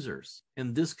 million users.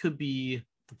 And this could be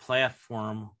the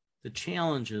platform that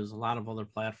challenges a lot of other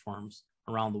platforms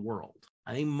around the world.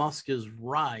 I think Musk is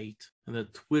right and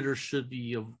that Twitter should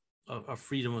be a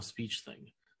freedom of speech thing.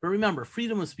 But remember,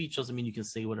 freedom of speech doesn't mean you can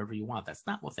say whatever you want. That's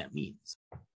not what that means.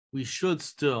 We should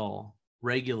still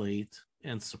regulate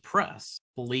and suppress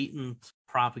blatant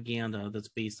propaganda that's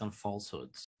based on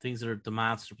falsehoods, things that are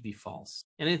demonstrably false.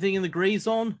 Anything in the gray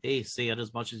zone, hey, say it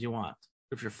as much as you want.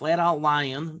 If you're flat out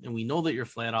lying, and we know that you're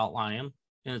flat out lying,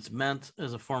 and it's meant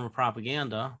as a form of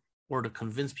propaganda or to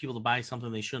convince people to buy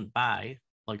something they shouldn't buy,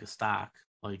 like a stock,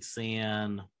 like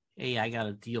saying, hey, I got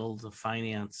a deal to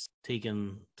finance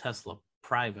taking Tesla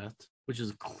private, which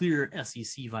is a clear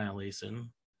SEC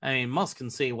violation. I mean, Musk can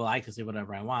say, well, I can say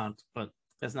whatever I want, but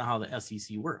that's not how the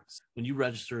SEC works. When you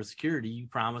register a security, you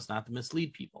promise not to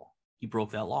mislead people. He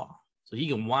broke that law. So he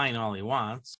can whine all he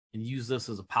wants and use this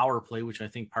as a power play, which I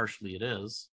think partially it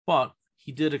is. But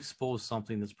he did expose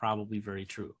something that's probably very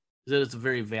true. That it's a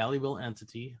very valuable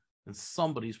entity, and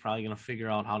somebody's probably going to figure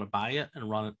out how to buy it and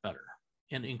run it better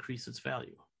and increase its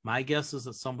value. My guess is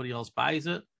that somebody else buys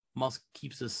it, Musk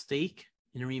keeps his stake,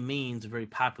 and remains a very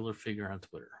popular figure on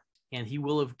Twitter. And he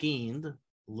will have gained a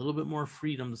little bit more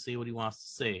freedom to say what he wants to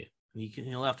say.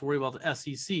 He'll have to worry about the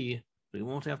SEC, but he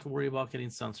won't have to worry about getting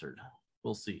censored.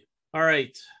 We'll see. All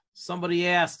right. Somebody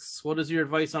asks, what is your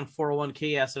advice on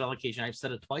 401k asset allocation? I've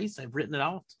said it twice. I've written it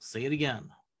out. Say it again.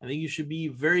 I think you should be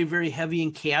very, very heavy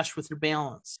in cash with your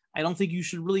balance. I don't think you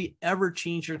should really ever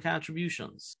change your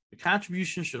contributions. Your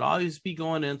contributions should always be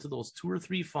going into those 2 or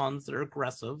 3 funds that are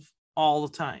aggressive all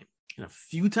the time. And a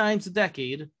few times a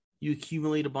decade, you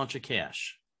accumulate a bunch of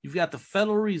cash. You've got the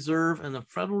Federal Reserve and the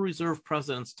Federal Reserve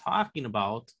presidents talking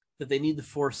about that they need to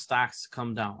force stocks to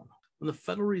come down. When the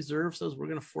Federal Reserve says we're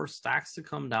going to force stocks to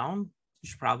come down, you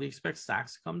should probably expect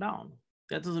stocks to come down.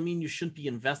 That doesn't mean you shouldn't be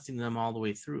investing in them all the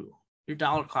way through. Your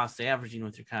dollar cost averaging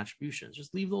with your contributions,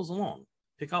 just leave those alone.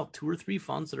 Pick out 2 or 3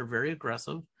 funds that are very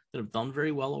aggressive, that have done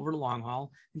very well over the long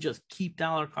haul, and just keep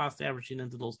dollar cost averaging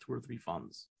into those 2 or 3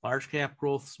 funds. Large cap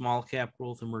growth, small cap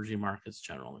growth, emerging markets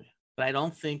generally. But I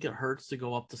don't think it hurts to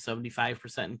go up to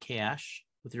 75% in cash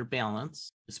with your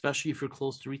balance, especially if you're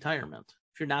close to retirement.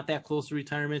 If you're not that close to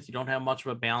retirement, you don't have much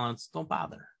of a balance, don't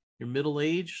bother. You're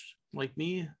middle-aged like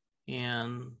me,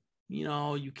 and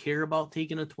you care about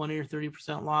taking a 20 or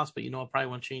 30% loss, but it probably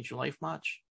won't change your life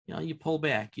much. You pull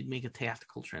back, you'd make a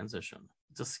tactical transition.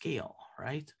 It's a scale,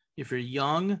 right? If you're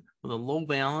young with a low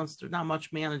balance, there's not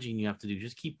much managing you have to do.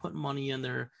 Just keep putting money in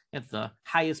there at the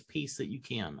highest pace that you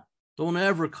can. Don't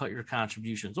ever cut your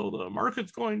contributions. Oh, the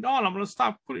market's going down, I'm going to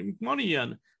stop putting money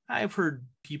in. I've heard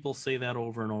people say that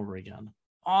over and over again.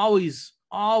 Always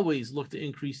look to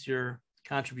increase your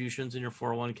contributions in your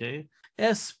 401k,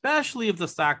 especially if the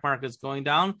stock market's going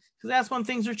down, because that's when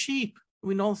things are cheap.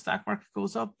 We know the stock market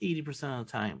goes up 80% of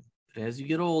the time. But as you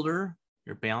get older,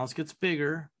 your balance gets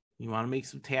bigger. You want to make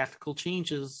some tactical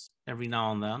changes every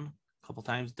now and then, a couple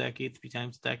times a decade, 3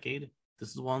 times a decade.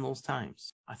 This is one of those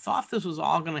times. I thought this was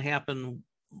all going to happen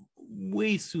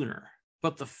way sooner,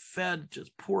 but the Fed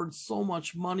just poured so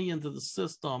much money into the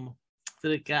system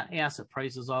that it got asset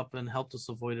prices up and helped us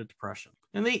avoid a depression.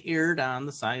 And they erred on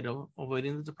the side of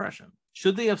avoiding the depression.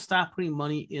 Should they have stopped putting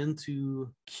money into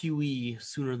QE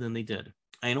sooner than they did?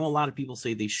 I know a lot of people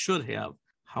say they should have.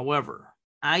 However,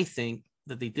 I think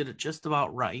that they did it just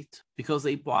about right because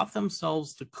they bought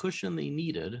themselves the cushion they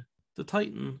needed to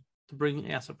tighten, to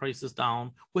bring asset prices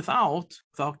down without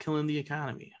killing the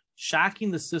economy. Shocking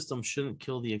the system shouldn't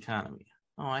kill the economy.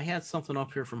 Oh, I had something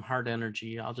up here from Hard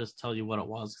Energy. I'll just tell you what it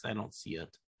was because I don't see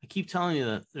it. I keep telling you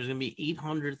that there's going to be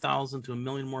 800,000 to 1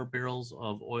 million more barrels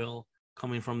of oil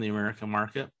coming from the American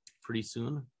market pretty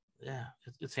soon. Yeah,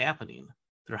 it's happening.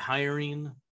 They're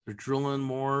hiring, they're drilling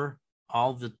more.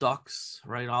 All the ducts,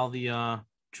 right? All the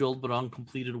drilled but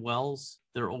uncompleted wells,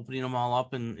 they're opening them all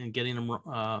up and getting them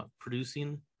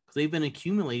producing. Because they've been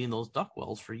accumulating those duct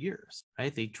wells for years,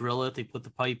 right? They drill it, they put the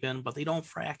pipe in, but they don't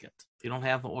frack it. They don't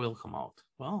have the oil come out.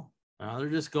 Well, now they're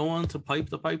just going to pipe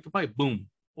the pipe. Boom,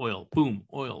 oil, boom,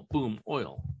 oil, boom,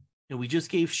 oil. And we just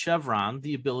gave Chevron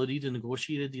the ability to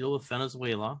negotiate a deal with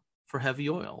Venezuela for heavy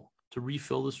oil to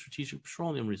refill the Strategic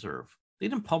Petroleum Reserve. They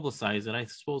didn't publicize it. I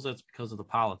suppose that's because of the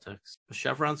politics. But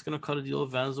Chevron's going to cut a deal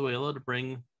with Venezuela to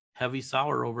bring heavy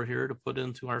sour over here to put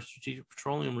into our Strategic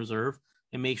Petroleum Reserve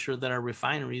and make sure that our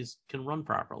refineries can run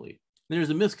properly. And there's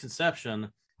a misconception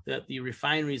that the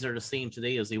refineries are the same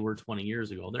today as they were 20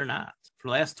 years ago. They're not. For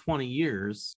the last 20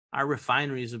 years, our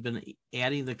refineries have been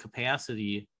adding the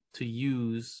capacity to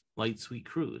use light sweet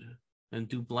crude and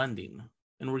do blending.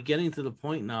 And we're getting to the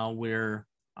point now where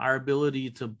our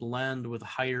ability to blend with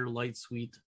higher light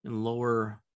sweet and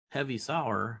lower heavy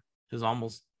sour is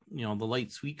almost, the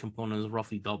light sweet component has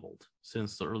roughly doubled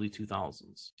since the early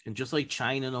 2000s. And just like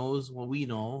China knows what we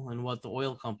know and what the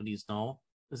oil companies know,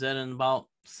 is that in about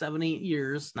 7, 8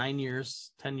 years, 9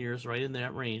 years, 10 years, right in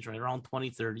that range, right around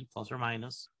 2030, plus or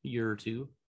minus a year or two,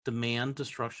 demand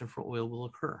destruction for oil will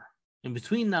occur. In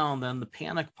between now and then, the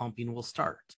panic pumping will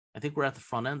start. I think we're at the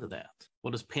front end of that.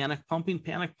 What is panic pumping?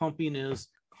 Panic pumping is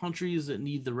countries that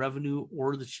need the revenue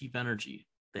or the cheap energy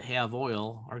that have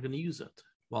oil are going to use it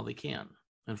while they can.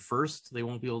 And first, they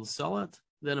won't be able to sell it.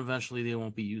 Then eventually they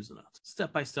won't be using it.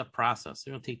 Step-by-step process.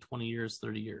 They're going to take 20 years,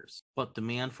 30 years. But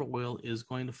demand for oil is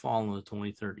going to fall in the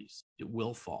 2030s. It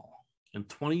will fall. And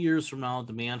 20 years from now,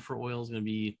 demand for oil is going to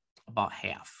be about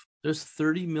half. There's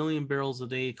 30 million barrels a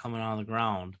day coming out of the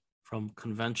ground from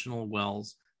conventional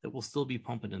wells that will still be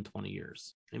pumping in 20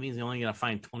 years. That means they only got to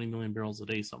find 20 million barrels a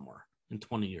day somewhere in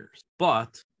 20 years.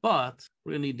 But we're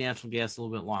going to need natural gas a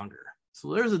little bit longer.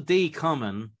 So there's a day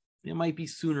coming. It might be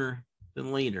sooner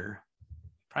than later.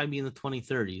 Probably be in the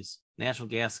 2030s. Natural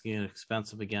gas is going to get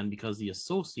expensive again because the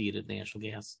associated natural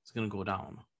gas is going to go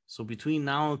down. So between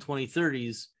now and the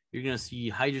 2030s, you're going to see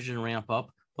hydrogen ramp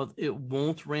up, but it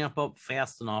won't ramp up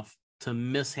fast enough to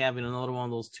miss having another one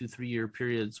of those 2-3 year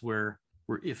periods where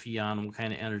we're iffy on what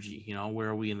kind of energy, where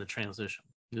are we in the transition?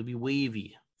 It'll be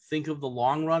wavy. Think of the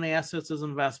long run assets as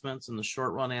investments and the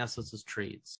short run assets as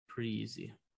trades. Pretty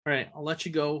easy. All right, I'll let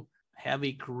you go. Have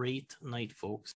a great night, folks.